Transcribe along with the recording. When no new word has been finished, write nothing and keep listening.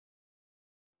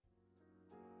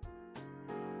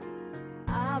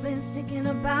I've been thinking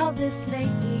about this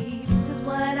lately. This is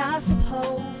what I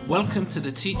suppose. Welcome to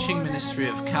the teaching ministry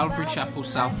of Calvary Chapel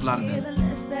South London.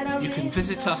 You can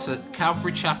visit us at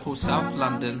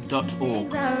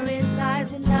calvarychapelsouth.london.org. I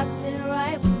realize you're not sitting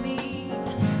right with me.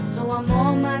 So I'm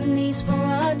on my knees for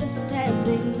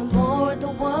understanding. The more of the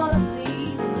world I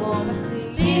see, the more I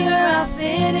see. Here I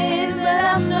fit in, but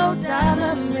I'm no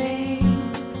diamond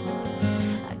ring.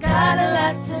 I got a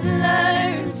lot to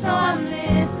learn, so I'm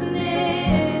listening.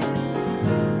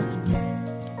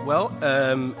 Well,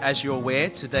 as you're aware,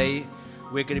 today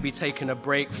we're going to be taking a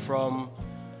break from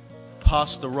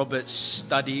Pastor Robert's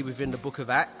study within the book of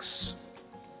Acts.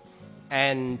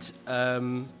 And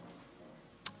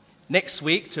next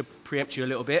week, to preempt you a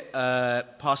little bit,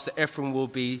 Pastor Ephraim will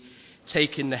be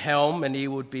taking the helm and he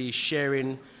will be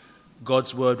sharing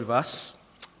God's word with us.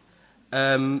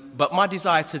 But my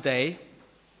desire today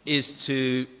is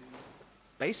to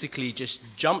basically just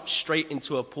jump straight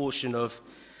into a portion of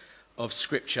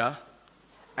Scripture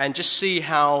and just see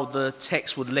how the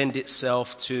text would lend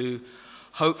itself to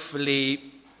hopefully,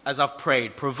 as I've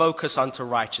prayed, provoke us unto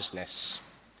righteousness.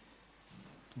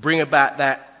 Bring about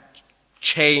that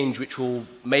change which will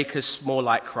make us more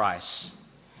like Christ.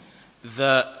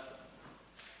 That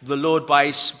the Lord by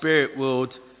His Spirit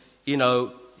would,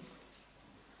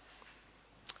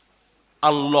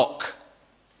 unlock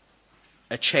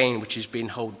a chain which has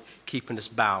been keeping us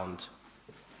bound.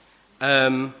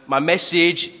 My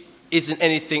message isn't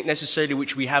anything necessarily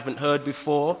which we haven't heard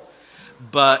before,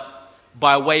 but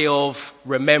by way of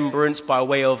remembrance, by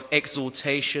way of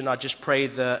exaltation, I just pray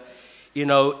that, it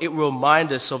will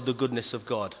remind us of the goodness of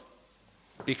God.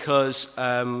 Because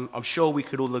I'm sure we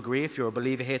could all agree, if you're a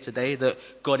believer here today, that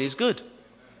God is good.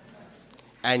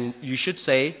 And you should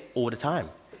say all the time.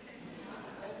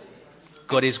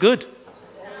 God is good.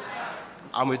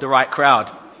 I'm with the right crowd.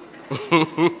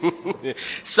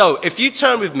 So, if you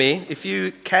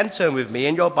can turn with me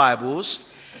in your Bibles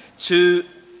to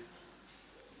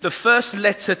the first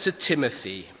letter to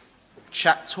Timothy,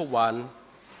 chapter 1,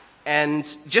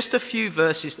 and just a few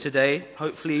verses today,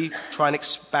 hopefully try and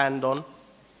expand on.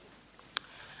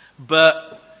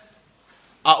 But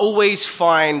I always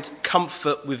find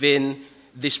comfort within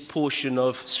this portion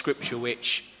of Scripture,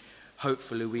 which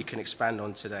hopefully we can expand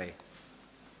on today.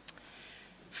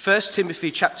 1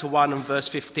 Timothy chapter 1 and verse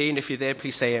 15. If you're there,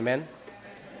 please say amen.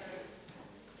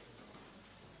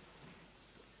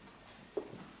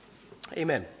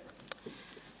 Amen.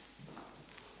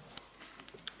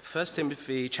 1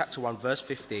 Timothy chapter 1 verse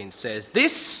 15 says,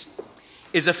 "This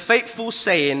is a faithful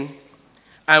saying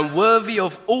and worthy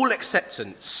of all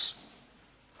acceptance,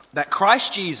 that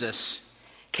Christ Jesus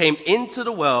came into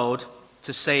the world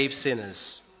to save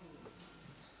sinners,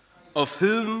 of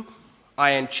whom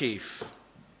I am chief.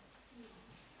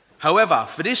 However,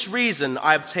 for this reason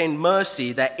I obtained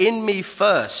mercy, that in me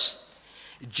first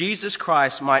Jesus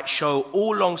Christ might show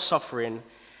all long-suffering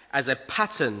as a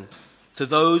pattern to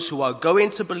those who are going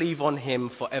to believe on him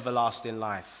for everlasting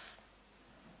life.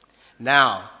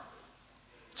 Now,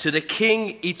 to the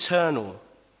King eternal,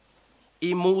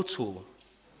 immortal,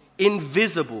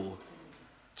 invisible,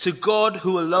 to God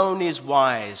who alone is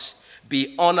wise,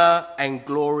 be honor and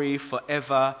glory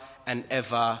forever and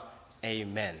ever.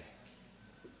 Amen."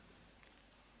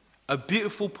 A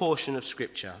beautiful portion of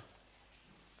Scripture.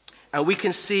 And we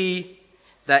can see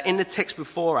that in the text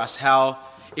before us how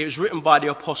it was written by the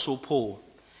Apostle Paul.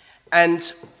 And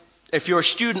if you're a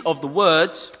student of the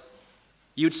words,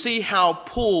 you'd see how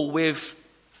Paul, with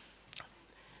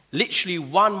literally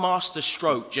one master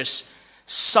stroke, just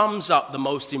sums up the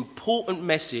most important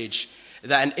message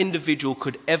that an individual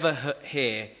could ever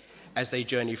hear as they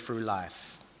journey through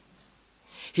life.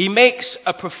 He makes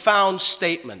a profound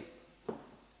statement.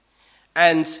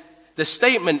 And the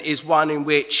statement is one in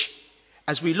which,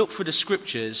 as we look through the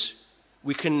Scriptures,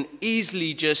 we can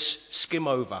easily just skim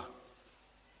over.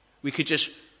 We could just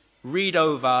read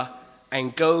over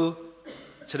and go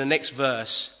to the next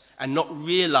verse and not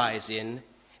realizing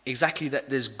exactly that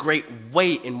there's great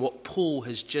weight in what Paul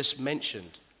has just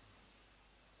mentioned.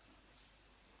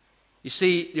 You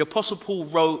see, the Apostle Paul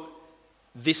wrote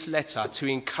this letter to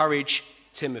encourage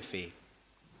Timothy.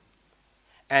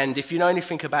 And if you know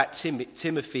anything about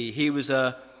Timothy, he was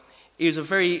a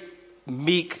very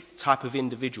meek type of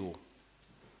individual,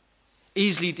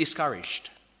 easily discouraged.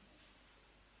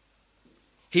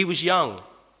 He was young.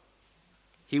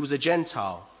 He was a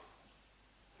Gentile.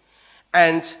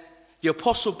 And the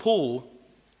Apostle Paul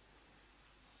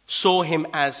saw him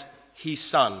as his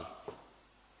son.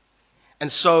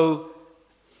 And so,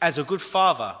 as a good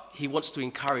father, he wants to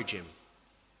encourage him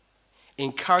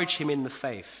in the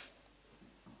faith.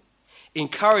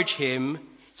 Encourage him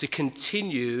to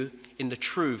continue in the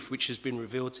truth which has been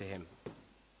revealed to him.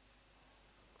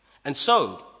 And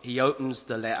so he opens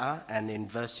the letter, and in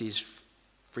verses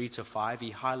 3 to 5, he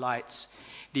highlights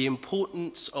the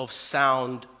importance of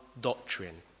sound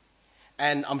doctrine.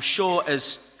 And I'm sure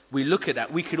as we look at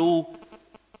that, we could all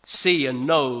see and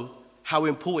know how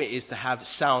important it is to have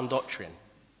sound doctrine.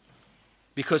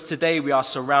 Because today we are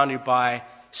surrounded by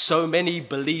so many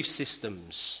belief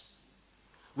systems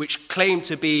which claim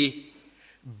to be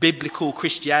biblical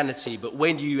Christianity, but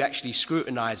when you actually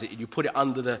scrutinize it and you put it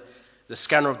under the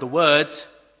scanner of the word,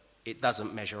 it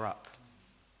doesn't measure up.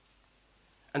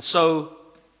 And so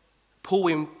Paul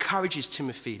encourages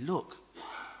Timothy, look,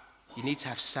 you need to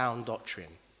have sound doctrine.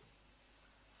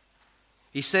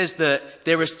 He says that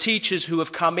there are teachers who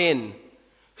have come in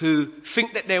who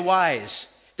think that they're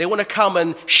wise. They want to come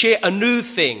and share a new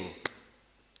thing.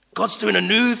 God's doing a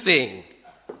new thing.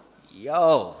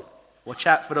 Yo, watch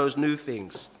out for those new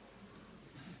things.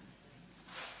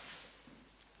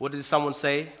 What did someone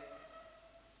say?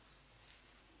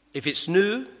 If it's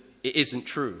new, it isn't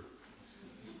true.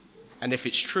 And if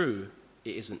it's true,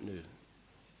 it isn't new.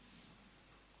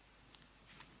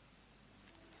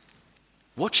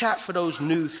 Watch out for those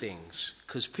new things,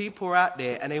 because people are out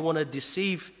there and they want to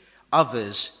deceive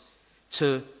others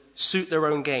to suit their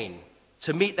own gain,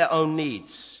 to meet their own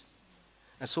needs.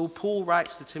 And so Paul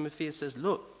writes to Timothy and says,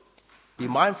 look, be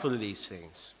mindful of these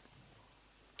things.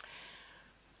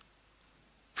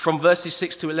 From verses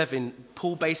 6 to 11,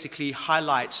 Paul basically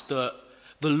highlights that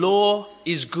the law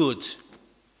is good.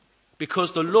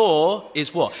 Because the law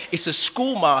is what? It's a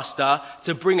schoolmaster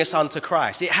to bring us unto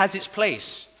Christ. It has its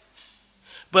place.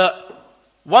 But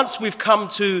once we've come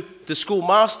to the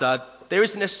schoolmaster, there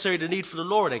isn't necessarily the need for the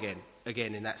law again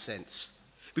in that sense.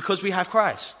 Because we have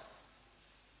Christ.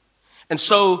 And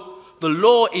so the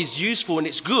law is useful and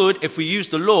it's good if we use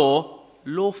the law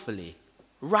lawfully,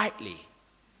 rightly.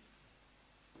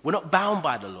 We're not bound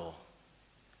by the law.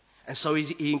 And so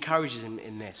he encourages him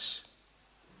in this.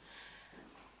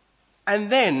 And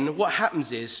then what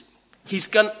happens is he's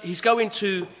going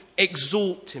to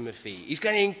exhort Timothy. He's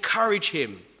going to encourage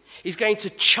him. He's going to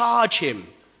charge him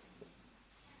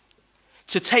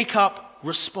to take up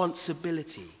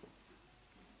responsibility.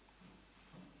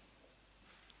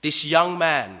 This young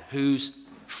man who's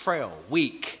frail,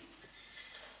 weak,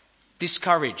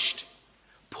 discouraged,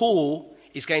 Paul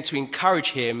is going to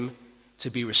encourage him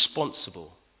to be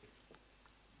responsible.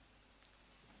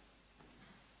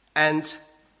 And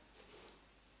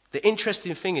the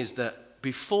interesting thing is that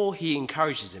before he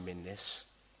encourages him in this,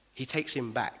 he takes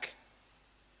him back.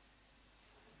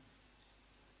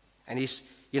 And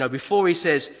before he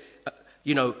says,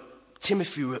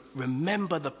 Timothy,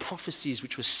 remember the prophecies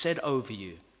which were said over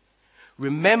you.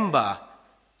 Remember,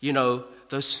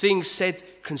 those things said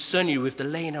concerning you with the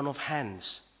laying on of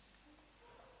hands.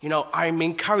 I'm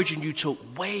encouraging you to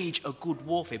wage a good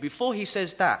warfare. Before he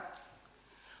says that,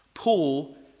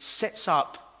 Paul sets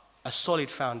up a solid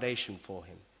foundation for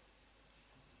him.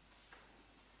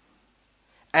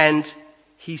 And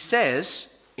he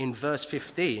says in verse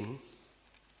 15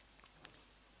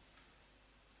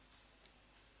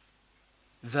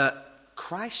 that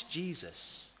Christ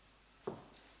Jesus,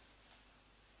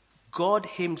 God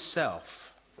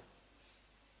himself,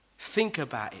 think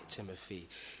about it, Timothy,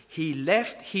 he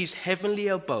left his heavenly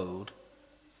abode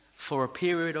for a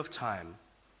period of time,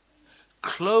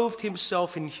 clothed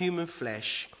himself in human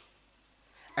flesh,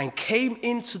 and came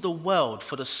into the world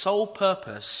for the sole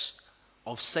purpose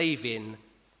of saving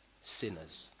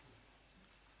sinners.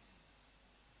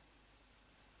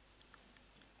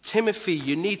 Timothy,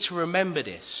 you need to remember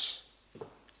this.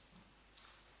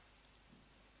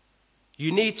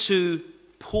 You need to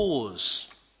pause,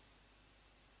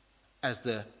 as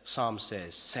the psalm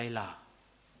says, Selah.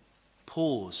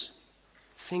 Pause.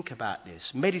 Think about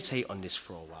this. Meditate on this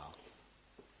for a while.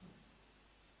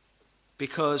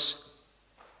 Because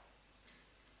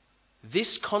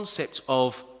this concept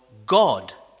of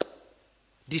God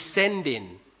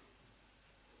descending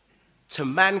to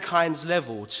mankind's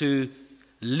level to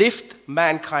lift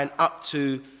mankind up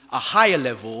to a higher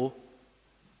level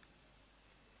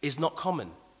is not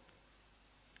common.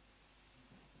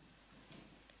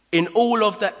 In all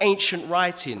of the ancient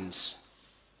writings,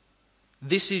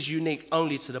 this is unique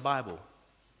only to the Bible.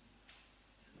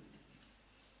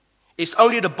 It's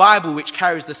only the Bible which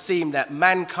carries the theme that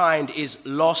mankind is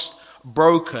lost,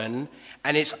 broken,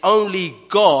 and it's only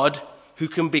God who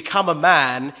can become a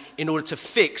man in order to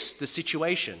fix the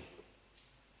situation.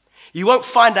 You won't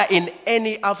find that in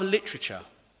any other literature.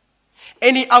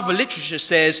 Any other literature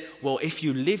says, well, if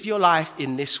you live your life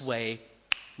in this way,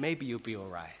 maybe you'll be all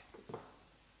right.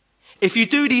 if you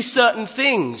do these certain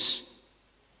things,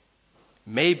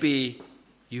 maybe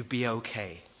you'll be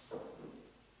okay.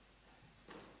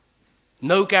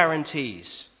 No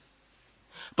guarantees.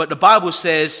 But the Bible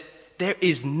says there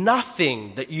is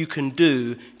nothing that you can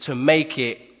do to make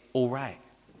it all right.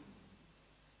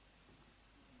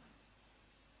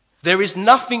 There is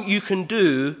nothing you can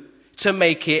do to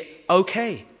make it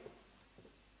okay.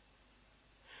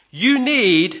 You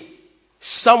need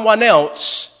someone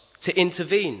else to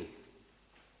intervene.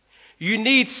 You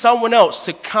need someone else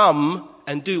to come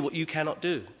and do what you cannot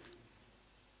do.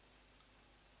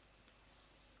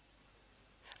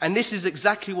 And this is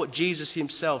exactly what Jesus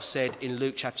himself said in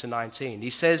Luke chapter 19. He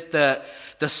says that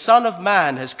the Son of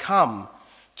Man has come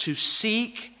to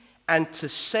seek and to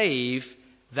save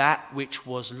that which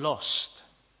was lost.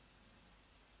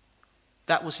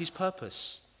 That was his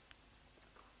purpose.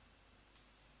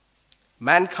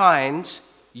 Mankind,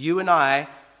 you and I,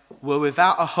 were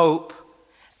without a hope,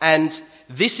 and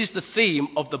this is the theme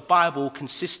of the Bible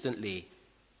consistently.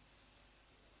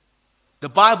 The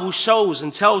Bible shows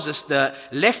and tells us that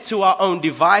left to our own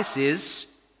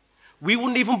devices, we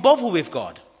wouldn't even bother with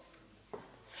God.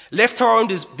 Left to our own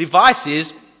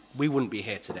devices, we wouldn't be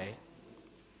here today.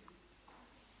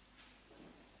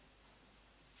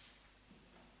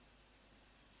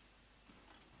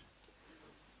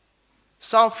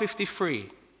 Psalm 53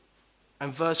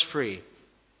 and verse 3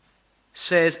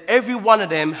 says, every one of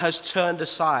them has turned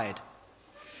aside.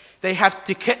 They have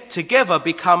together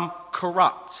become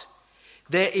corrupt.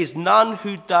 There is none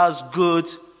who does good,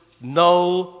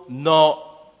 no, not.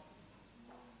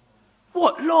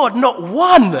 What, Lord, not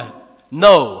one?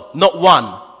 No, not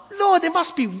one. Lord, there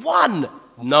must be one.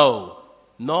 No,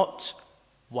 not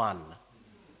one.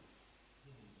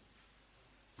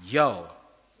 Yo.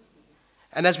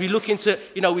 And as we look into,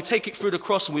 we take it through the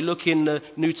cross and we look in the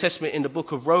New Testament in the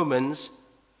book of Romans,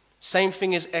 same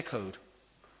thing is echoed.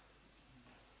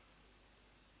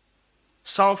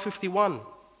 Psalm 51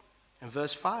 and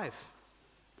verse 5.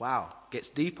 Wow, gets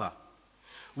deeper.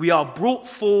 We are brought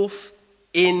forth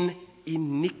in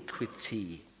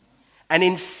iniquity, and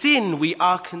in sin we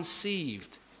are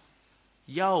conceived.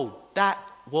 Yo, that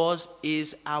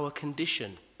is our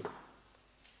condition.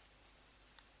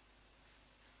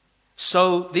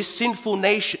 So this sinful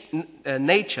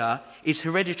nature is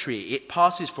hereditary. It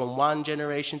passes from one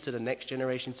generation to the next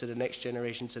generation, to the next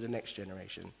generation, to the next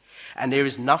generation. And there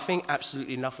is nothing,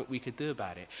 absolutely nothing we could do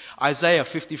about it. Isaiah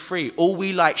 53, all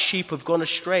we like sheep have gone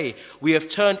astray. We have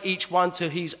turned each one to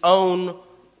his own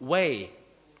way.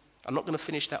 I'm not going to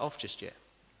finish that off just yet.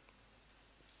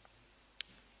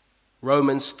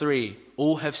 Romans 3,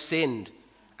 all have sinned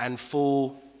and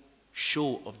fall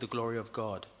short of the glory of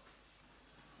God.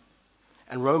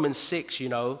 And Romans 6,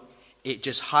 it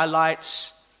just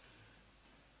highlights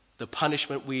the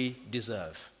punishment we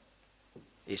deserve.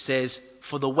 It says,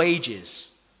 for the wages,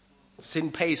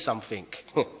 sin pays something.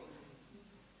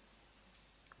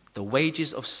 The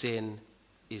wages of sin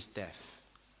is death.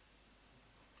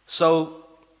 So,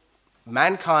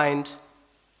 mankind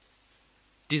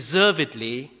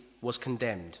deservedly was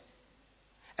condemned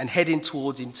and heading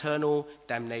towards eternal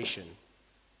damnation.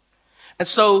 And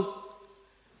so,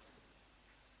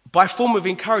 by form of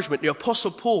encouragement, the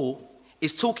Apostle Paul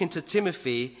is talking to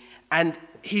Timothy and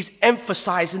he's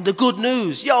emphasizing the good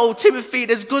news. Yo, Timothy,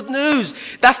 there's good news.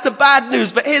 That's the bad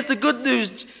news. But here's the good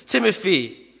news,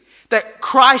 Timothy. That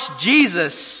Christ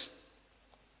Jesus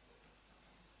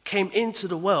came into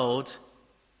the world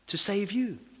to save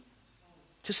you,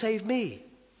 to save me,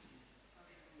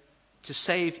 to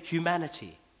save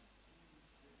humanity.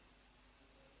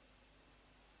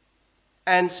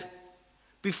 And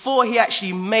before he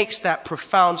actually makes that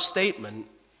profound statement,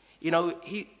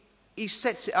 he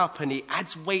sets it up and he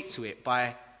adds weight to it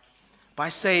by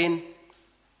saying,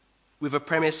 with a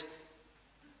premise,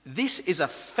 this is a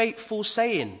faithful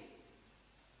saying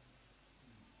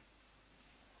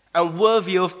and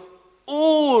worthy of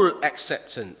all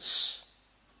acceptance.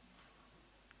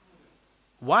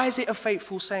 Why is it a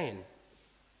faithful saying?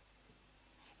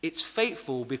 It's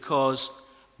faithful because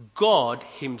God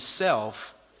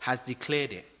himself has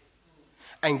declared it.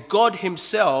 And God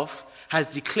himself has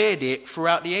declared it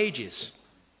throughout the ages.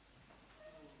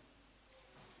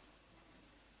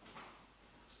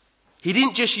 He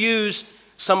didn't just use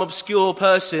some obscure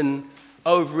person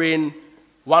over in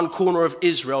one corner of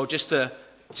Israel just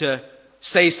to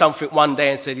say something one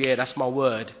day and say, yeah, that's my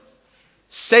word.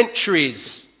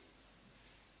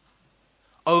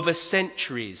 Over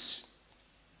centuries,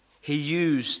 he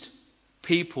used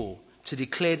people to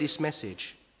declare this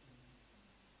message.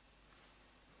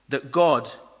 That God,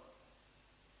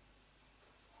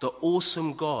 the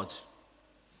awesome God,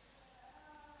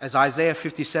 As Isaiah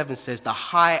 57 says, the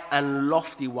high and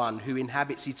lofty one who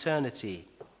inhabits eternity.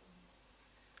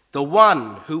 The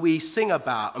one who we sing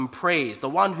about and praise. The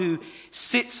one who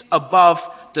sits above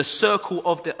the circle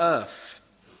of the earth.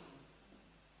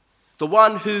 The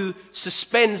one who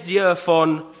suspends the earth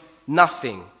on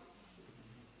nothing.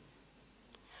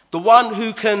 The one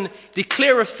who can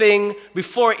declare a thing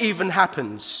before it even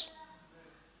happens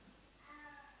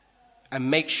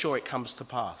and make sure it comes to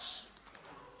pass.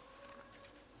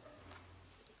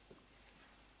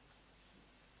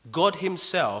 God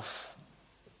himself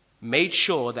made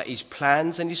sure that his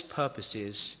plans and his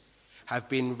purposes have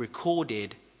been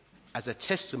recorded as a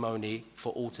testimony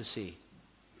for all to see.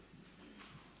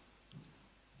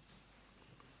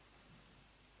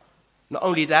 Not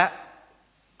only that,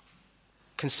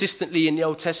 consistently in the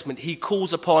Old Testament, he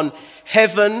calls upon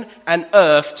heaven and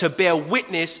earth to bear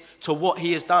witness to what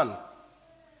he has done.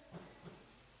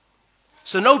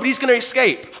 So nobody's going to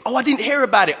escape. Oh, I didn't hear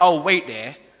about it. Oh, wait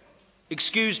there.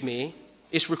 Excuse me,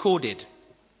 it's recorded.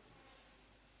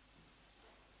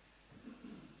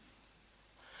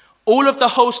 All of the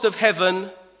host of heaven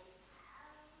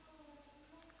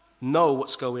know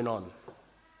what's going on.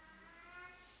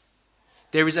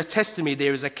 There is a testimony,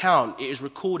 there is an account. It is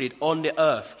recorded on the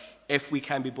earth if we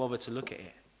can be bothered to look at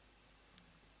it.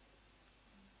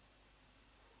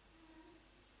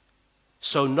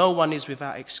 So no one is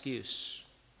without excuse.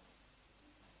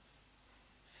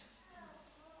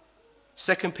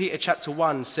 2 Peter chapter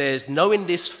 1 says, knowing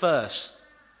this first,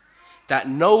 that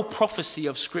no prophecy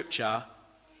of Scripture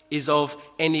is of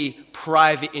any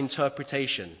private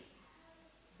interpretation.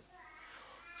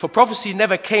 For prophecy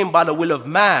never came by the will of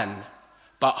man,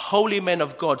 but holy men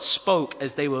of God spoke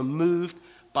as they were moved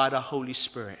by the Holy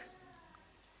Spirit.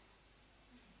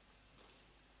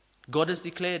 God has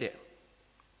declared it.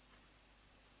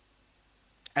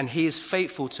 And he is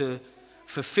faithful to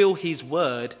fulfill his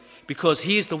word, because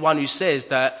he is the one who says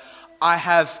that I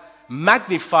have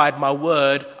magnified my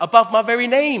word above my very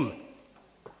name.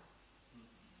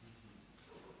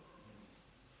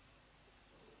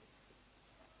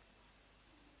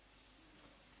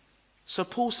 So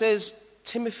Paul says,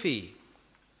 Timothy,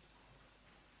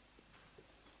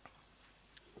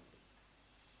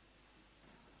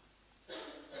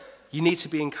 you need to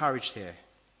be encouraged here.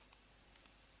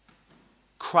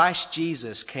 Christ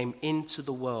Jesus came into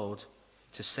the world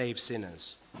to save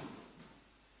sinners,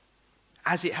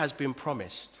 as it has been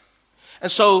promised. And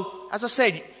so, as I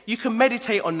said, you can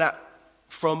meditate on that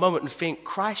for a moment and think,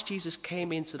 Christ Jesus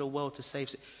came into the world to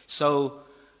save sinners. So,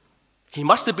 he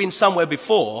must have been somewhere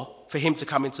before for him to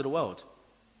come into the world.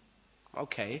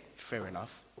 Okay, fair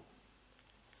enough.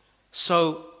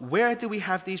 So, where do we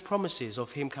have these promises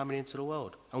of him coming into the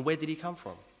world? And where did he come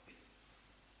from?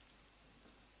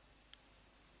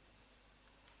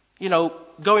 You know,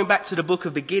 going back to the book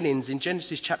of beginnings in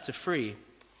Genesis chapter 3,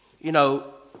 you know,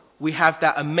 we have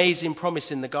that amazing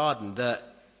promise in the garden that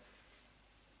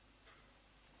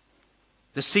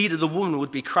the seed of the woman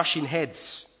would be crushing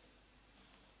heads.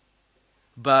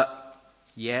 But,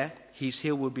 yeah, his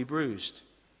heel would be bruised.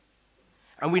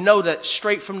 And we know that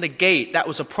straight from the gate, that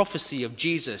was a prophecy of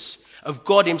Jesus, of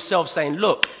God himself saying,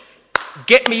 look,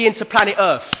 get me into planet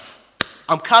Earth.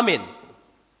 I'm coming.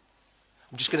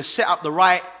 I'm just going to set up the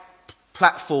right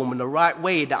platform and the right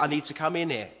way that I need to come in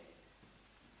here.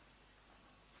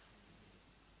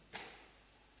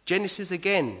 Genesis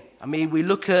again. I mean, we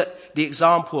look at the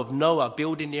example of Noah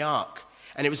building the ark,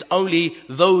 and it was only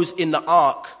those in the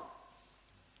ark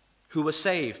who were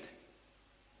saved.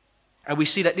 And we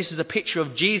see that this is a picture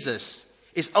of Jesus.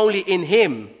 It's only in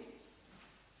him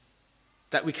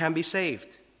that we can be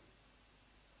saved.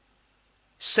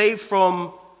 Saved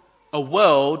from a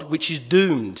world which is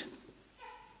doomed.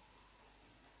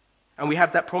 And we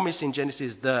have that promise in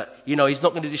Genesis that, you know, he's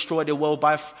not going to destroy the world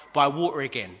by water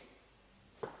again.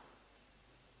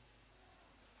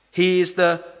 He is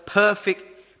the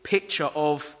perfect picture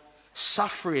of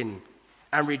suffering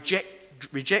and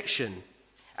rejection,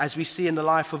 as we see in the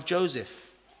life of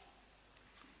Joseph.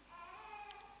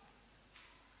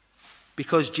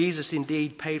 Because Jesus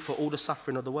indeed paid for all the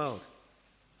suffering of the world.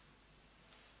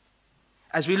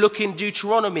 As we look in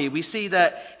Deuteronomy, we see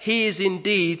that he is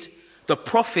indeed the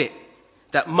prophet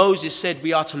that Moses said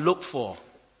we are to look for.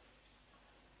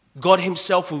 God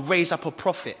himself will raise up a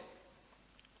prophet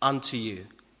unto you.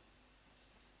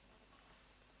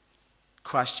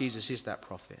 Christ Jesus is that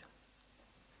prophet.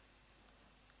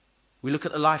 We look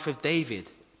at the life of David,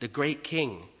 the great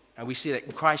king, and we see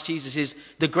that Christ Jesus is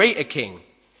the greater king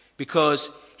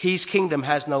because his kingdom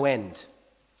has no end.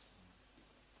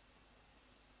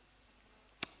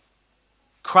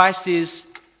 Christ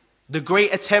is the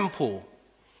greater temple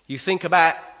You think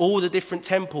about all the different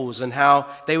temples and how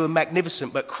they were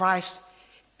magnificent, but Christ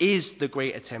is the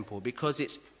greater temple because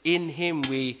it's in him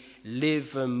we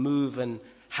live and move and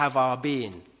have our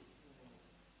being.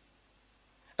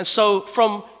 And so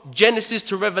from Genesis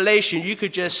to Revelation, you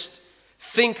could just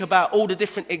think about all the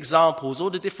different examples, all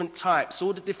the different types,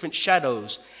 all the different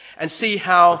shadows, and see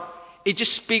how it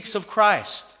just speaks of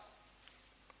Christ.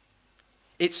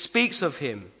 It speaks of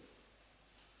him.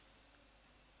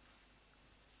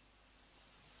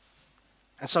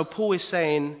 And so Paul is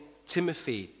saying,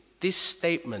 Timothy, this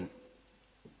statement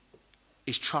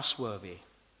is trustworthy.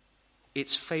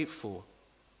 It's faithful.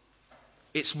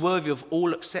 It's worthy of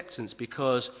all acceptance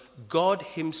because God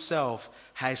himself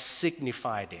has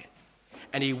signified it.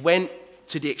 And he went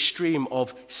to the extreme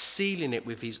of sealing it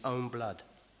with his own blood.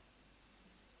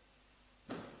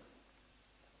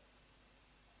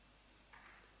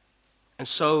 And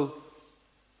so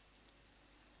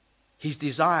his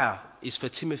desire is for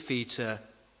Timothy to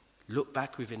look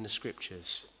back within the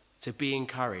scriptures, to be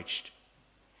encouraged,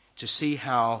 to see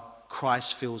how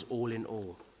Christ fills all in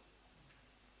all.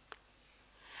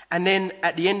 And then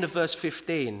at the end of verse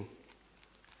 15,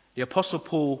 the Apostle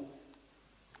Paul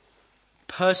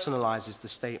personalizes the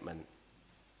statement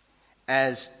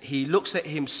as he looks at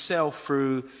himself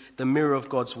through the mirror of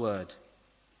God's word.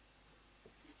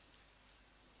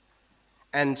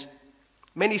 And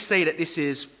many say that this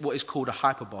is what is called a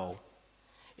hyperbole,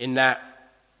 in that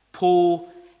Paul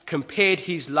compared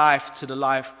his life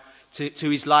to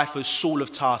his life as Saul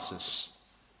of Tarsus,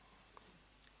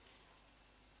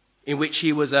 in which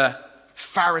he was a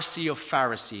Pharisee of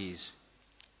Pharisees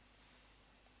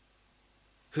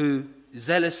who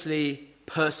zealously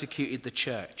persecuted the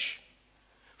church,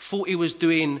 thought he was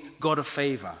doing God a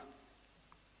favor.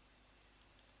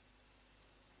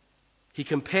 He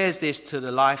compares this to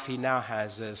the life he now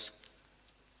has as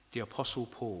the Apostle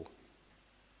Paul,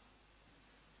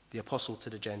 the apostle to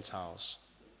the Gentiles.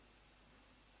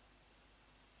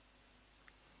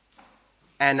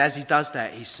 And as he does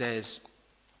that, he says,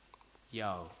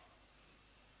 the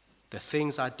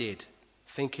things I did,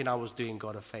 thinking I was doing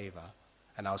God a favor,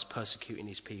 and I was persecuting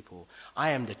his people, I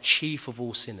am the chief of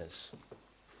all sinners.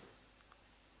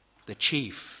 The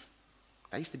chief.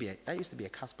 That used to be a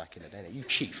cuss back in it, didn't it? You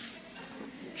chief.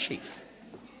 Chief.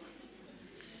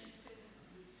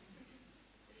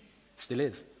 Still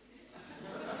is.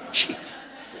 Chief.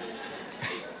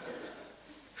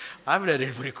 I haven't heard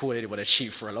anybody call anyone a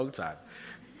chief for a long time.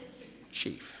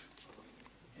 Chief.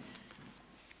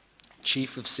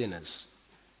 Chief of sinners.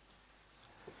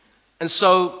 And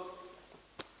so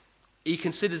he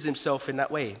considers himself in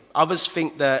that way. Others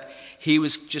think that he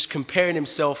was just comparing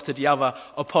himself to the other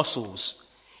apostles,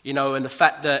 and the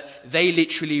fact that they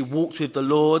literally walked with the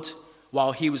Lord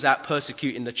while he was out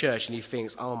persecuting the church, and he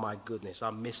thinks, oh my goodness, I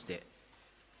missed it.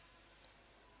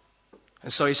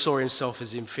 And so he saw himself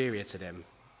as inferior to them.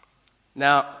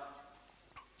 Now,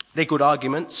 they're good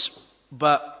arguments,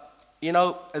 but,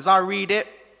 as I read it,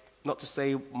 not to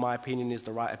say my opinion is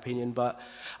the right opinion, but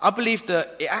I believe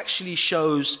that it actually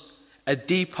shows a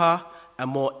deeper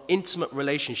and more intimate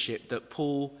relationship that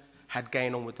Paul had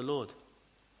gained on with the Lord.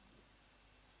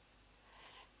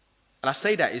 And I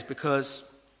say that is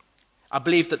because I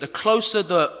believe that the closer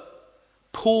that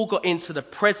Paul got into the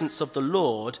presence of the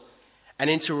Lord and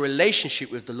into a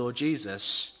relationship with the Lord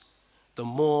Jesus, the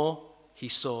more he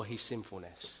saw his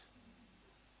sinfulness.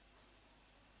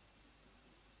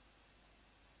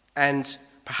 And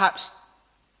perhaps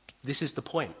this is the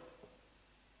point.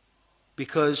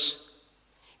 Because,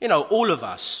 all of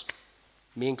us,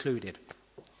 me included,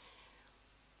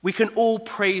 we can all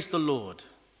praise the Lord.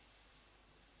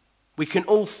 We can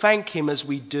all thank him as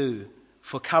we do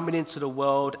for coming into the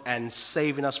world and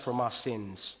saving us from our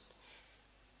sins,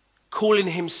 calling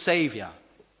him Saviour.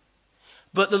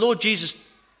 But the Lord Jesus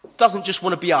doesn't just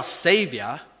want to be our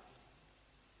Saviour.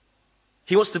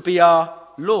 He wants to be our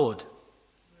Lord.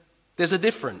 There's a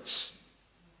difference.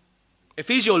 If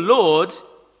he's your Lord,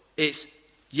 it's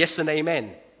yes and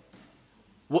amen.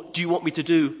 What do you want me to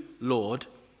do, Lord?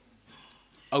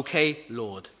 Okay,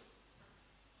 Lord.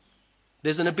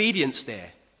 There's an obedience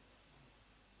there.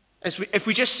 If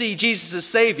we just see Jesus as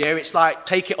Saviour, it's like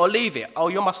take it or leave it. Oh,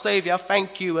 you're my Saviour,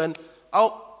 thank you. And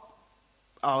oh,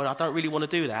 I don't really want to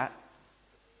do that.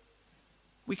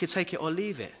 We could take it or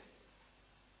leave it.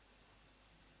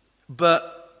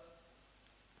 But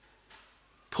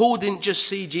Paul didn't just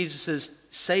see Jesus as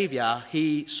Saviour,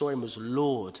 he saw him as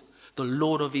Lord, the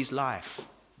Lord of his life.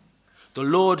 The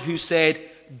Lord who said,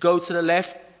 go to the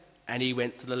left, and he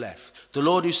went to the left. The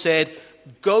Lord who said,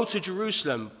 go to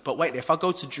Jerusalem, but wait, if I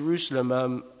go to Jerusalem,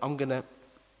 I'm going to,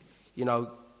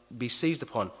 be seized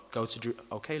upon. Go to Jerusalem.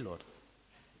 Okay, Lord.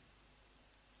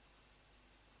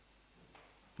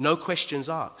 No questions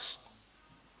asked.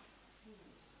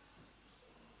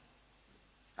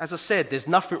 As I said, there's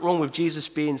nothing wrong with Jesus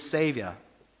being Saviour.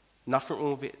 Nothing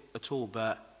wrong with it at all,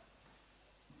 but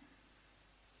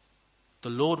the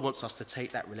Lord wants us to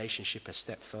take that relationship a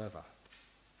step further.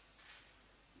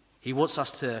 He wants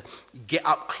us to get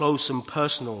up close and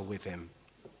personal with him.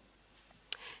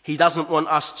 He doesn't want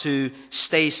us to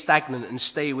stay stagnant and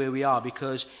stay where we are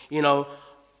because,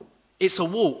 it's a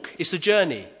walk, it's a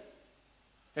journey.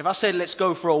 If I said let's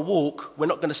go for a walk, we're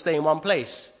not going to stay in one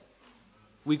place.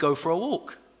 We go for a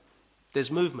walk. There's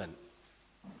movement.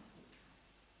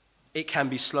 It can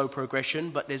be slow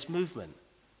progression, but there's movement.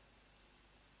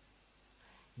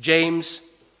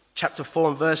 James chapter 4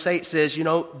 and verse 8 says,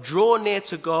 draw near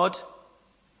to God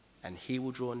and he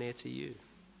will draw near to you.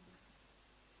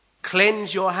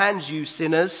 Cleanse your hands, you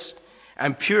sinners,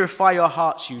 and purify your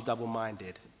hearts, you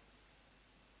double-minded.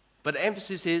 But the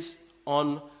emphasis is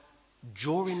on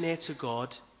drawing near to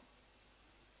God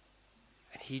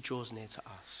and he draws near to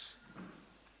us.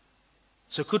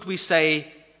 So could we say,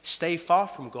 stay far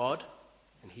from God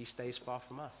and he stays far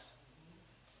from us?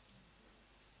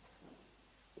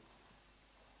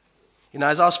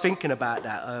 As I was thinking about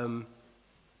that, I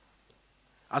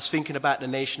was thinking about the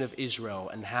nation of Israel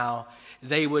and how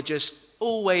they were just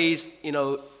always,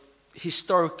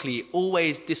 historically,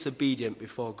 always disobedient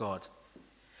before God.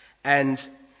 And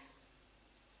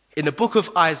in the book of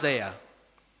Isaiah,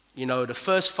 the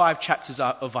first 5 chapters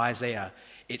of Isaiah,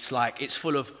 it's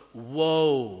full of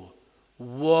woe,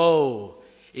 woe.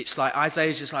 It's like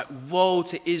Isaiah's just like, woe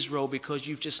to Israel because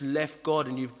you've just left God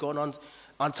and you've gone on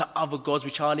unto other gods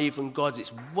which aren't even gods.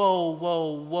 It's woe,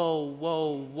 woe, woe,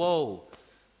 woe, woe.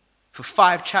 For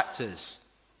 5 chapters.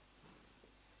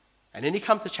 And then you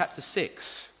come to chapter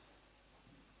 6.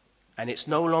 And it's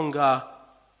no longer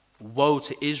woe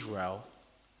to Israel,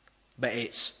 but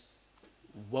it's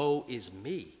woe is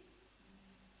me.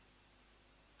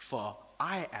 For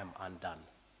I am undone.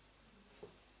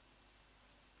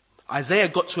 Isaiah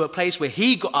got to a place where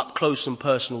he got up close and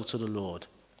personal to the Lord.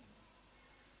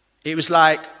 It was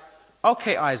like,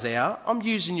 okay, Isaiah, I'm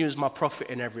using you as my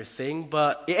prophet and everything,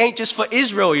 but it ain't just for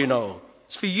Israel,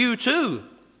 It's for you too.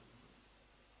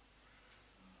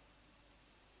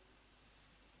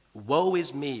 Woe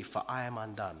is me, for I am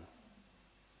undone.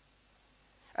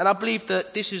 And I believe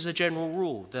that this is a general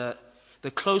rule, that the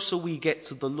closer we get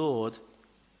to the Lord,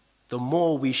 the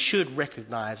more we should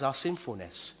recognize our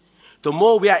sinfulness. The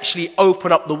more we actually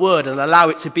open up the word and allow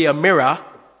it to be a mirror.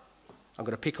 I'm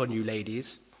going to pick on you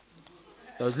ladies.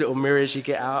 Those little mirrors you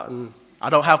get out, and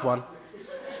I don't have one.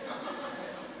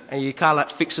 And you kind of like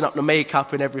fixing up the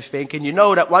makeup and everything. And you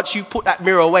know that once you put that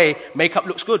mirror away, makeup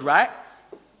looks good, right?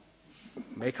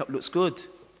 Makeup looks good.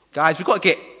 Guys, we've got to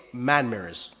get man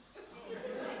mirrors.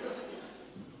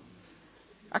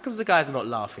 How come the guys are not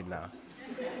laughing now?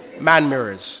 Man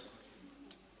mirrors.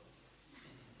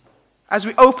 As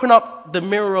we open up the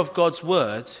mirror of God's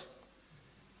word,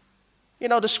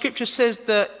 the scripture says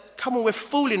that, come on, we're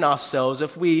fooling ourselves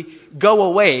if we go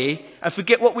away and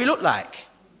forget what we look like.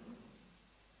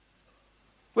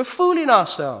 We're fooling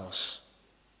ourselves.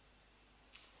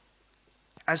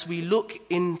 As we look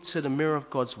into the mirror of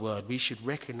God's word, we should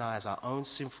recognize our own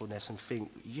sinfulness and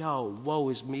think, woe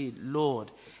is me,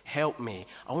 Lord, help me.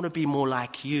 I want to be more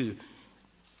like you.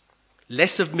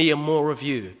 Less of me and more of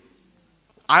you.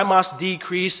 I must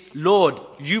decrease, Lord,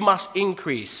 you must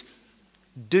increase.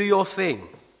 Do your thing.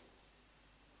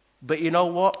 But you know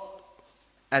what?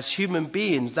 As human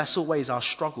beings, that's always our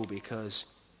struggle because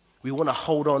we want to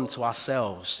hold on to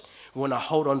ourselves. We want to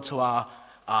hold on to our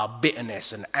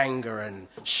bitterness and anger and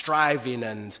striving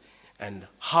and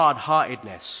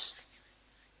hard-heartedness.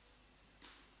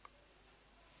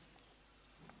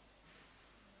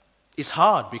 It's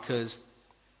hard because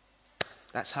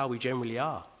that's how we generally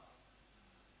are.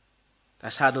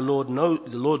 That's how the Lord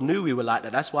knew we were like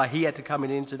that. That's why he had to come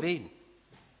and intervene.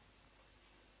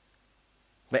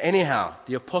 But anyhow,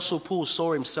 the Apostle Paul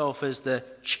saw himself as the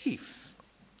chief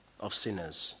of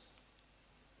sinners.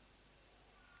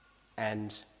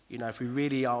 And, if we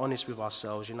really are honest with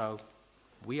ourselves,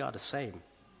 we are the same.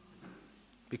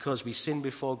 Because we sin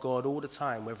before God all the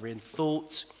time, whether in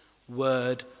thought,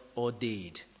 word, or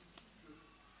deed.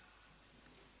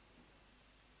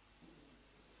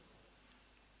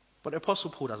 But the Apostle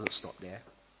Paul doesn't stop there.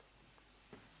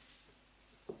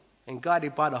 And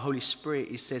guided by the Holy Spirit,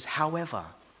 he says, however.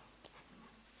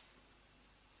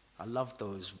 I love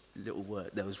those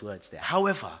words there.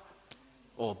 However,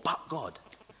 or but God.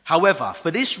 However, for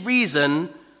this reason,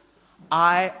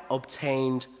 I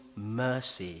obtained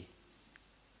mercy,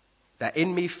 that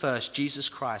in me first Jesus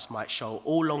Christ might show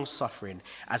all long suffering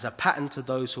as a pattern to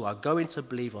those who are going to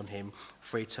believe on him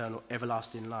for eternal,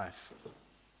 everlasting life.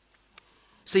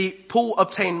 See, Paul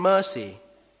obtained mercy,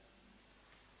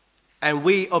 and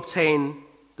we obtain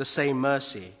the same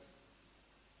mercy.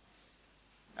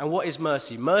 And what is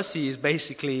mercy? Mercy is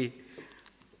basically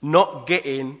not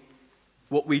getting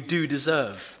what we do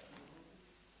deserve.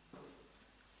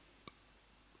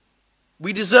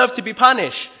 We deserve to be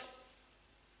punished.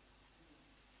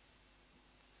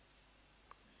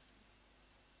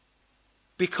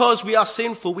 Because we are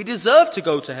sinful, we deserve to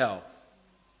go to hell.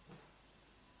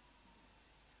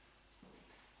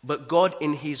 But God,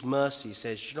 in his mercy,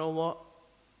 says, you know what?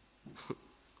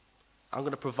 I'm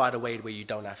going to provide a way where you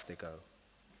don't have to go.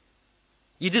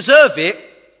 You deserve it.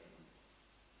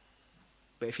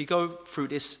 But if you go through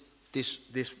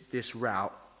this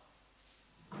route,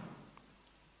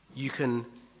 you can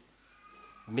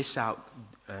miss out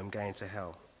going to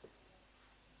hell.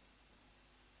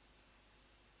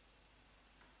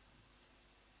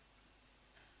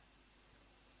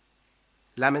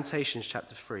 Lamentations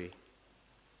chapter 3.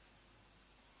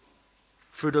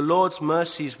 Through the Lord's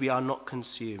mercies we are not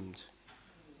consumed,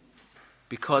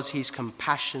 because his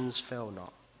compassions fail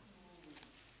not.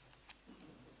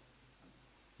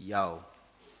 Yo,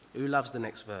 who loves the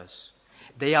next verse?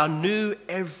 They are new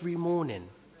every morning.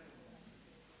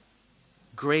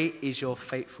 Great is your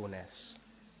faithfulness.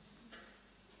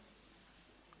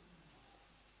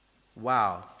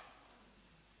 Wow.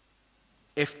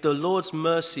 If the Lord's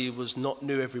mercy was not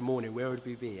new every morning, where would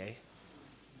we be, eh?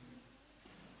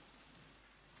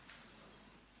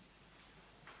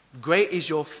 Great is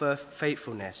your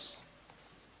faithfulness.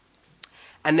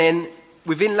 And then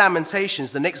within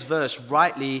Lamentations, the next verse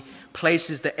rightly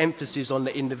places the emphasis on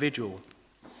the individual.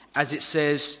 As it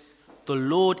says, the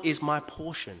Lord is my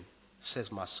portion,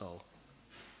 says my soul.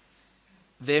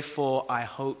 Therefore I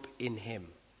hope in him.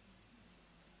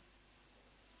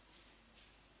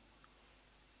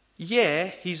 Yeah,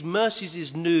 his mercies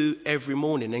is new every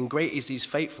morning and great is his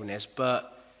faithfulness, but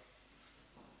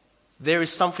there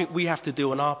is something we have to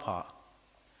do on our part.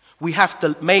 We have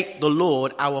to make the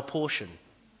Lord our portion.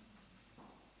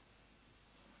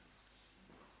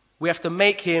 We have to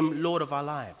make him Lord of our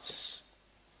lives.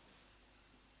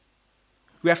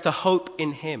 We have to hope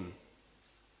in him.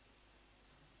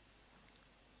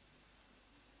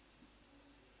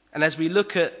 And as we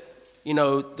look at,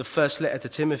 the first letter to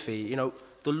Timothy,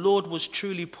 the Lord was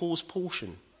truly Paul's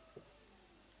portion.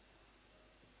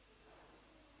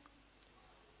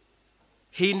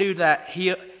 He knew that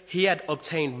he had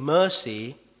obtained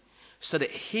mercy so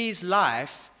that his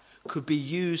life could be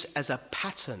used as a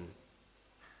pattern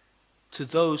to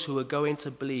those who are going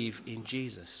to believe in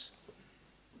Jesus.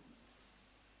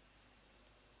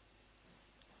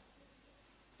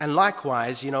 And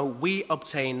likewise, we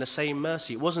obtain the same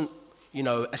mercy. It wasn't,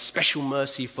 a special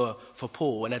mercy for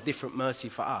Paul and a different mercy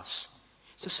for us.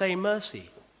 It's the same mercy.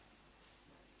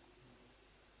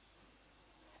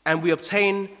 And we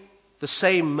obtain the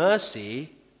same mercy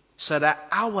so that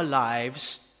our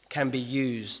lives can be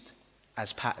used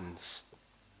as patterns.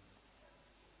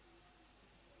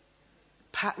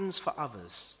 Patterns for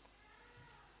others.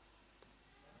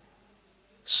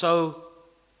 So,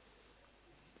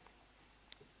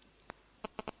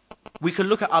 we can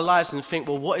look at our lives and think,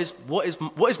 well, what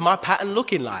is my pattern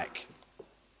looking like?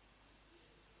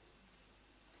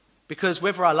 Because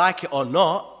whether I like it or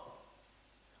not,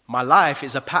 my life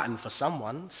is a pattern for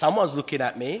someone. Someone's looking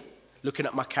at me, looking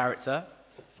at my character,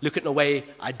 looking at the way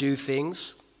I do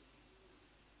things.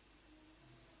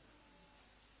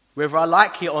 Whether I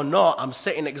like it or not, I'm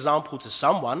setting an example to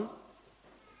someone.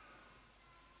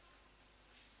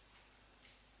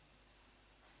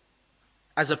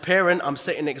 As a parent, I'm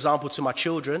setting an example to my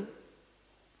children.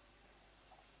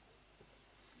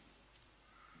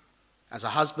 As a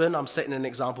husband, I'm setting an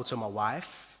example to my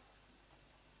wife.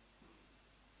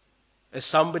 As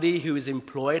somebody who is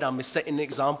employed, I'm setting an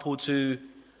example to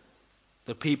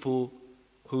the people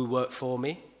who work for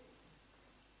me.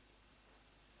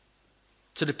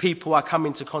 To the people I come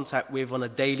into contact with on a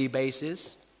daily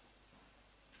basis.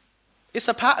 It's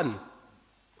a pattern.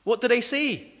 What do they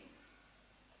see?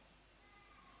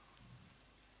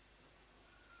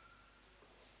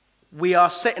 We are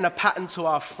setting a pattern to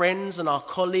our friends and our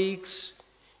colleagues.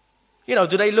 Do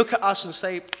they look at us and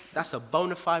say, that's a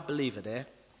bona fide believer there?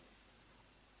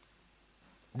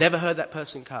 Never heard that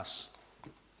person cuss.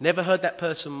 Never heard that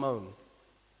person moan.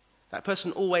 That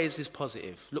person always is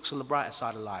positive, looks on the brighter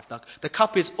side of life. The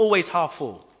cup is always half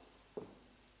full.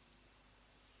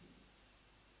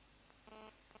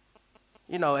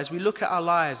 as we look at our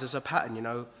lives as a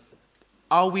pattern,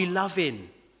 are we loving?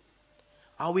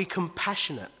 Are we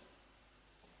compassionate?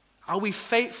 Are we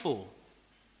faithful?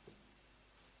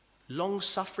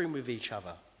 Long-suffering with each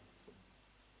other?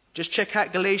 Just check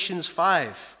out Galatians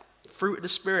 5, fruit of the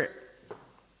Spirit.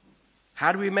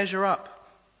 How do we measure up?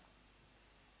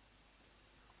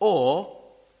 Or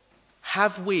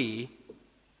have we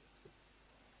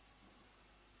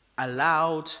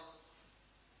allowed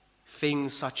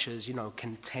things such as,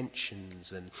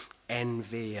 contentions and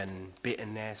envy and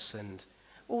bitterness and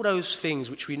all those things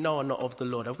which we know are not of the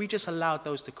Lord, have we just allowed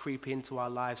those to creep into our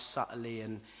lives subtly,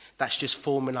 and that's just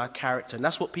forming our character? And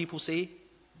that's what people see?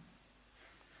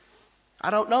 I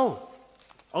don't know.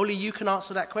 Only you can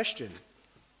answer that question.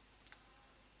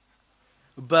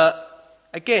 But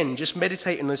again, just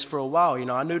meditating on this for a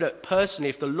while, I knew that personally,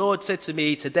 if the Lord said to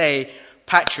me today,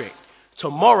 Patrick,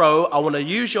 tomorrow I want to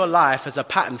use your life as a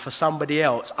pattern for somebody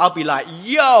else, I'll be like,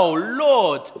 yo,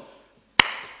 Lord,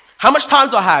 how much time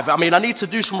do I have? I need to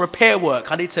do some repair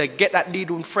work. I need to get that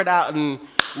needle and thread out and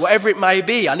whatever it may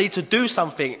be. I need to do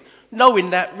something,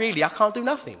 knowing that really I can't do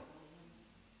nothing.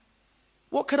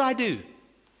 What could I do?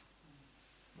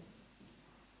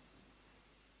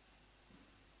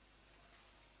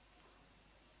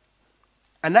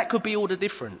 And that could be all the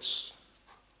difference.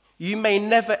 You may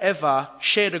never ever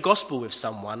share the gospel with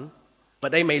someone,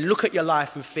 but they may look at your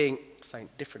life and think something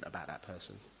different about that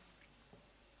person.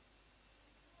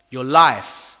 Your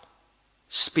life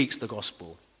speaks the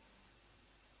gospel.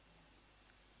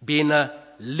 Being a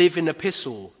living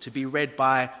epistle to be read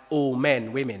by all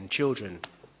men, women, children.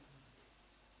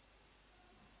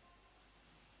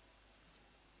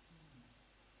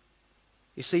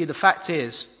 You see, the fact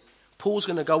is, Paul's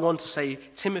going to go on to say,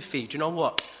 Timothy, do you know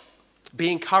what?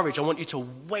 Be encouraged. I want you to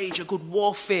wage a good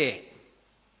warfare.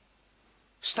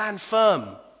 Stand firm.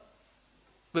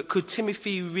 But could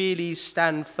Timothy really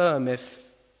stand firm if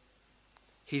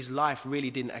his life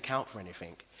really didn't account for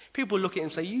anything? People look at him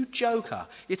and say, you joker,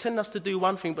 you're telling us to do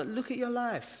one thing, but look at your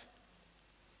life.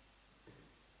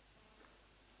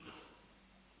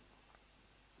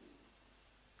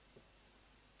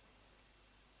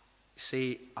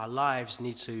 See, our lives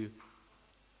need to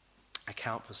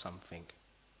account for something.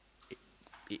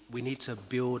 We need to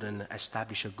build and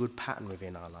establish a good pattern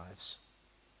within our lives.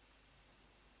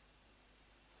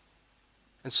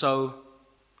 And so,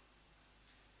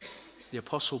 the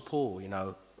Apostle Paul,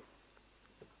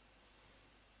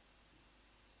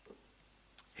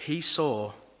 he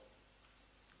saw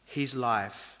his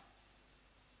life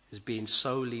as being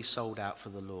solely sold out for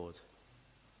the Lord.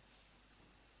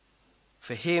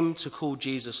 For him to call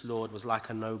Jesus Lord was like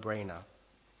a no-brainer.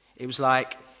 It was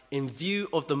like, in view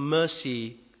of the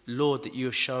mercy, Lord, that you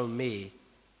have shown me,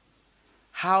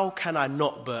 how can I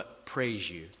not but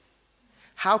praise you?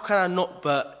 How can I not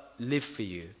but live for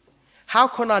you? How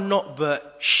can I not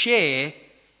but share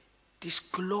this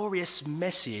glorious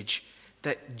message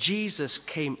that Jesus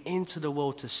came into the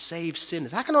world to save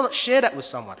sinners? How can I not share that with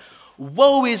someone?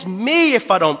 Woe is me if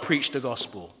I don't preach the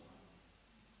gospel.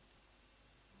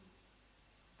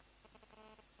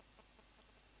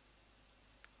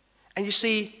 And you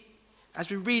see, as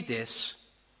we read this,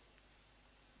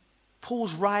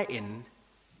 Paul's writing,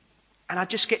 and I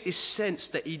just get this sense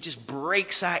that he just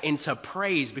breaks out into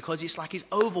praise because it's like he's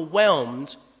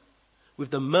overwhelmed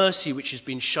with the mercy which has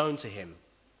been shown to him.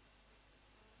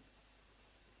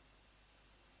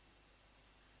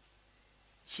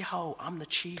 Yo, I'm the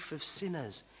chief of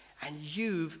sinners, and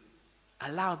you've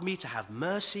allowed me to have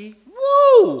mercy?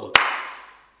 Woo!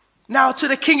 Now to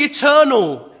the King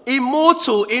eternal,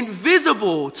 immortal,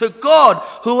 invisible, to God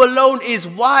who alone is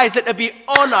wise, let there be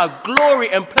honor, glory,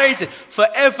 and praise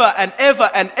forever and ever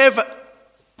and ever.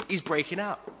 He's breaking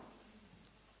out.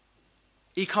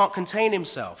 He can't contain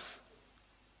himself.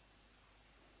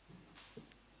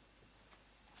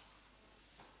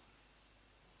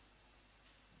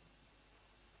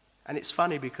 And it's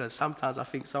funny because sometimes I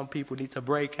think some people need to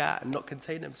break out and not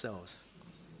contain themselves.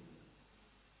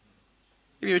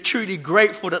 If you're truly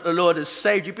grateful that the Lord has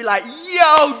saved you, be like,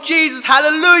 yo, Jesus,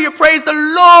 hallelujah, praise the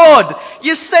Lord.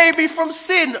 You saved me from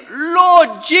sin.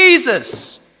 Lord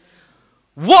Jesus,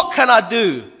 what can I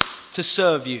do to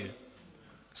serve you?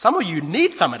 Some of you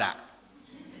need some of that.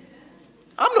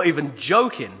 I'm not even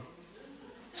joking.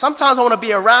 Sometimes I want to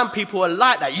be around people who are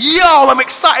like that. Yo, I'm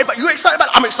excited about you. Excited about?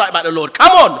 I'm excited about the Lord.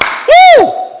 Come on. Woo!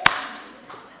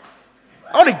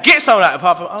 I want to get some of that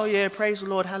apart from, oh yeah, praise the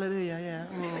Lord, hallelujah, yeah.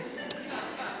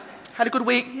 Had a good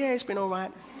week? Yeah, it's been all right.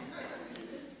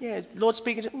 Yeah, Lord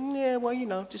speaking to, yeah,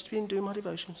 well, just been doing my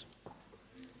devotions.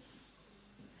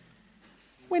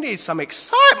 We need some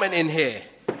excitement in here.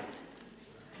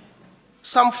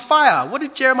 Some fire. What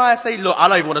did Jeremiah say? Look, I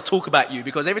don't even want to talk about you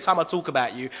because every time I talk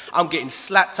about you, I'm getting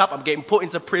slapped up, I'm getting put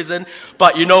into prison.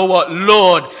 But you know what,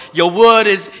 Lord, your word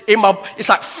is it's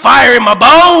like fire in my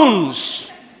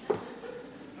bones.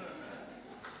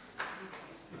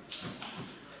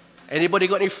 Anybody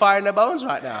got any fire in their bones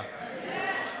right now?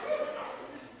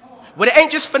 Well, it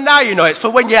ain't just for now, it's for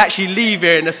when you actually leave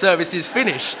here and the service is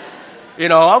finished. I'm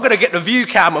going to get the view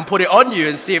cam and put it on you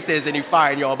and see if there's any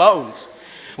fire in your bones.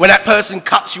 When that person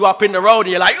cuts you up in the road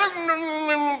and you're like,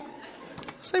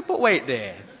 say, but wait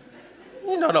there.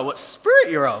 You don't know what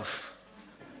spirit you're of.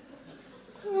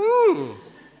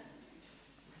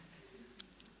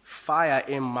 Fire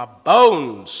in my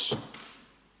bones.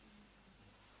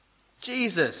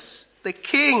 Jesus, the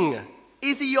King.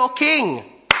 Is he your King?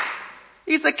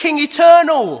 He's the King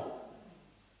eternal.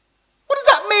 What does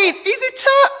that mean?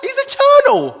 He's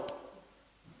eternal.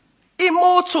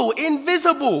 Immortal,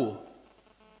 invisible.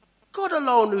 God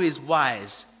alone who is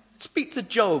wise. Speak to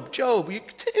Job. Job, you're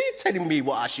telling me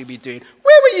what I should be doing.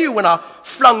 Where were you when I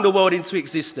flung the world into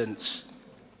existence?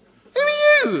 Who are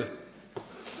you?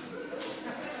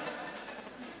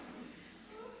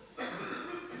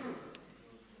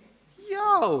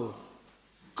 Yo,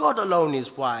 God alone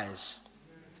is wise.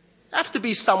 I have to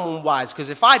be someone wise, because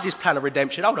if I had this plan of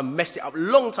redemption, I would have messed it up a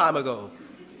long time ago.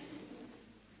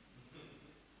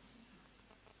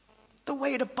 The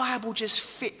way the Bible just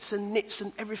fits and knits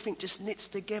and everything just knits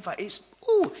together. It's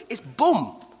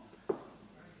boom.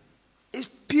 It's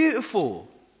beautiful.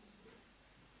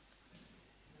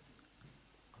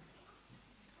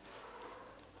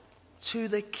 To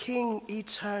the King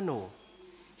eternal.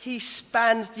 He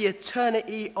spans the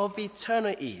eternity of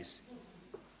eternities.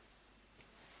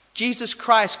 Jesus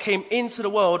Christ came into the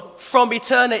world from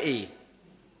eternity.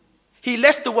 He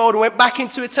left the world and went back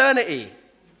into eternity.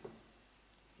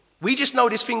 We just know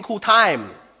this thing called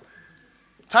time.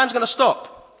 Time's going to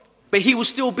stop. But he will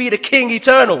still be the King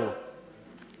eternal.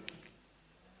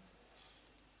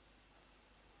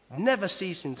 Never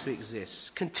ceasing to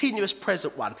exist. Continuous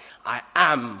present one. I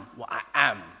am what I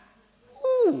am.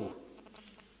 Ooh.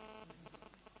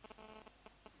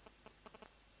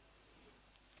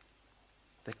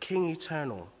 The King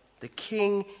eternal. The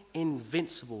King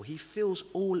invincible. He fills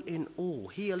all in all.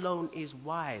 He alone is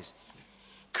wise.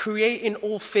 Creating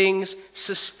all things,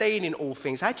 sustaining all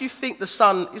things. How do you think the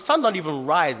sun don't even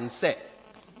rise and set?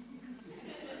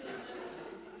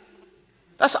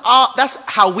 That's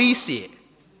how we see it.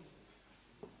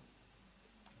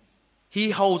 He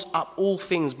holds up all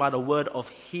things by the word of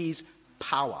his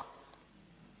power.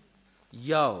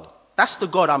 Yo, that's the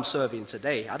God I'm serving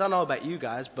today. I don't know about you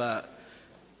guys, but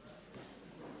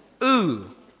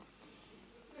ooh.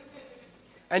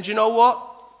 And you know what?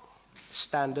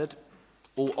 Standard.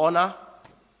 All honor,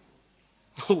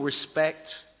 all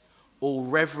respect, all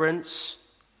reverence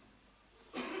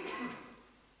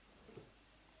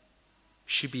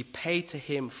should be paid to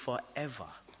him forever.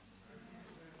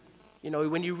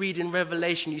 When you read in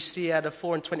Revelation, you see how the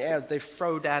 4 and 20 elders, they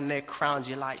throw down their crowns.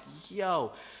 You're like,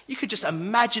 yo, you could just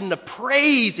imagine the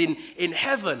praise in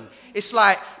heaven. It's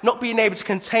like not being able to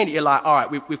contain it. You're like, all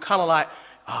right, we've kind of like,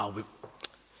 we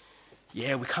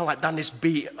kind of like done this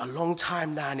beat a long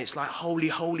time now, and it's like holy,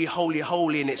 holy, holy,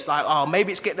 holy, and it's like,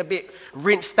 maybe it's getting a bit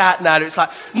rinsed out now, and it's like,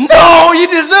 no, you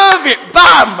deserve it,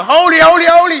 bam, holy, holy,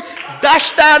 holy,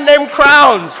 dash down them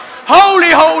crowns,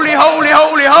 holy, holy, holy,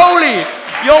 holy, holy,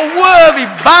 you're worthy,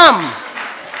 bam.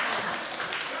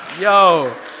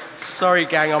 Yo, sorry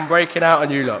gang, I'm breaking out on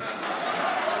you lot.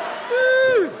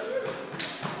 Woo.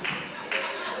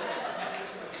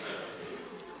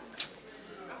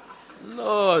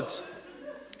 Lord,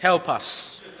 help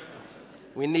us.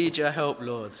 We need your help,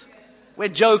 Lord. We're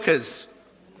jokers.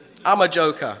 I'm a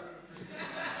joker.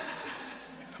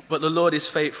 But the Lord is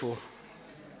faithful.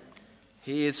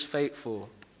 He is faithful.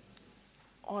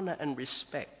 Honor and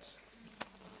respect.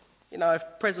 If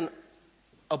President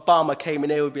Obama came in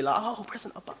here, we'd be like, oh,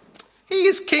 President Obama. He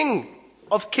is King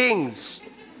of Kings.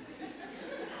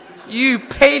 You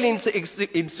pale into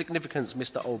insignificance,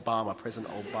 Mr. Obama,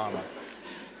 President Obama.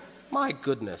 My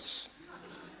goodness.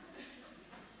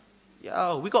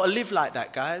 Yo, we got to live like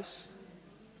that, guys.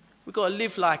 We got to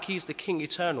live like he's the King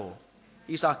eternal.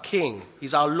 He's our King.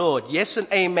 He's our Lord. Yes and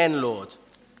amen, Lord.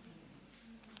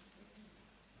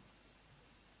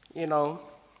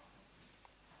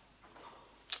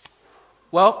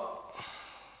 Well,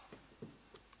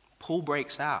 Paul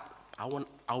breaks out. I would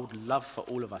love for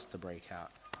all of us to break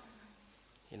out.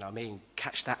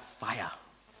 Catch that fire.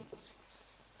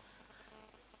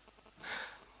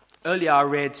 Earlier I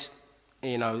read,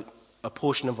 a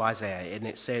portion of Isaiah, and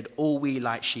it said, all we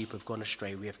like sheep have gone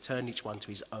astray. We have turned each one to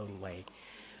his own way.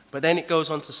 But then it goes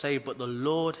on to say, but the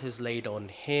Lord has laid on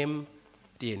him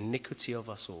the iniquity of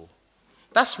us all.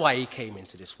 That's why he came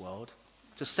into this world,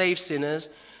 to save sinners,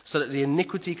 so that the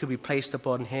iniquity could be placed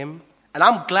upon him. And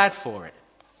I'm glad for it.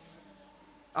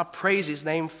 I praise his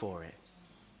name for it.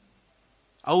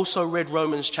 I also read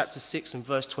Romans chapter 6 and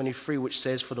verse 23, which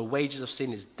says, for the wages of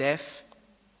sin is death.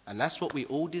 And that's what we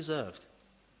all deserved.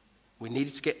 We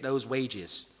needed to get those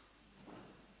wages.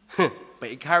 But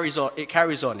it carries on,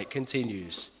 it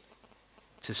continues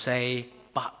to say,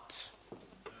 but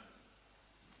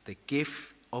the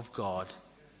gift of God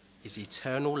is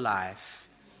eternal life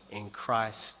in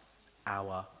Christ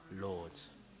our Lord.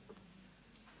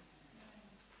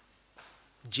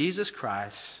 Jesus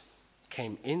Christ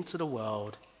came into the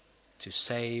world to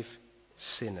save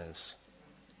sinners.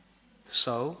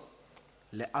 So,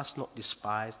 let us not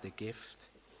despise the gift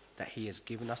that he has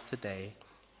given us today.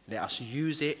 Let us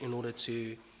use it in order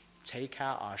to take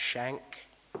out our shank,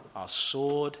 our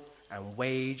sword, and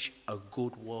wage a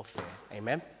good warfare.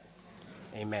 Amen?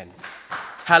 Amen.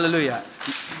 Hallelujah.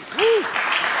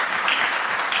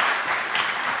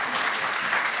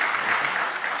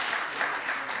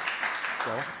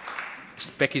 Well,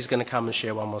 Becky's going to come and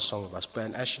share one more song with us.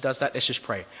 But as she does that, let's just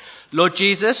pray. Lord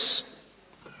Jesus,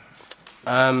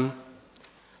 Lord,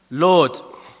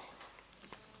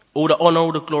 all the honor,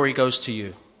 all the glory goes to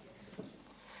you.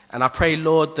 And I pray,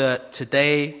 Lord, that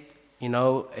today,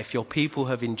 if your people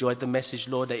have enjoyed the message,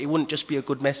 Lord, that it wouldn't just be a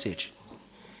good message.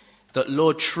 That,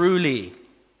 Lord, truly,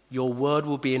 your word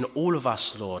will be in all of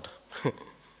us, Lord,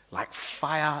 like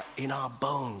fire in our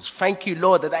bones. Thank you,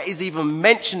 Lord, that is even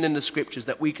mentioned in the scriptures,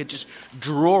 that we could just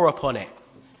draw upon it.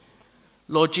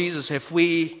 Lord Jesus, if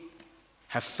we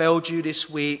have failed you this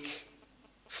week,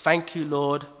 thank you,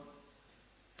 Lord,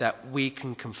 that we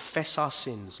can confess our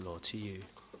sins, Lord, to you.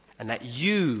 And that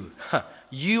you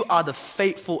are the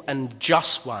faithful and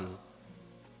just one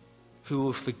who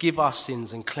will forgive our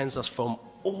sins and cleanse us from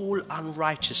all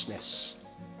unrighteousness.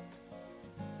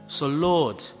 So,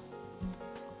 Lord,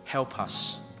 help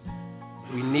us.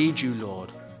 We need you,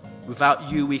 Lord.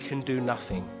 Without you, we can do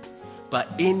nothing. But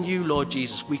in you, Lord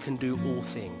Jesus, we can do all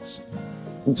things.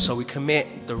 So we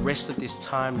commit the rest of this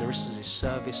time, the rest of this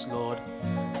service, Lord,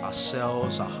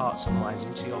 ourselves, our hearts and minds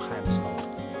into your hands, Lord.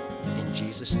 In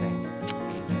Jesus' name.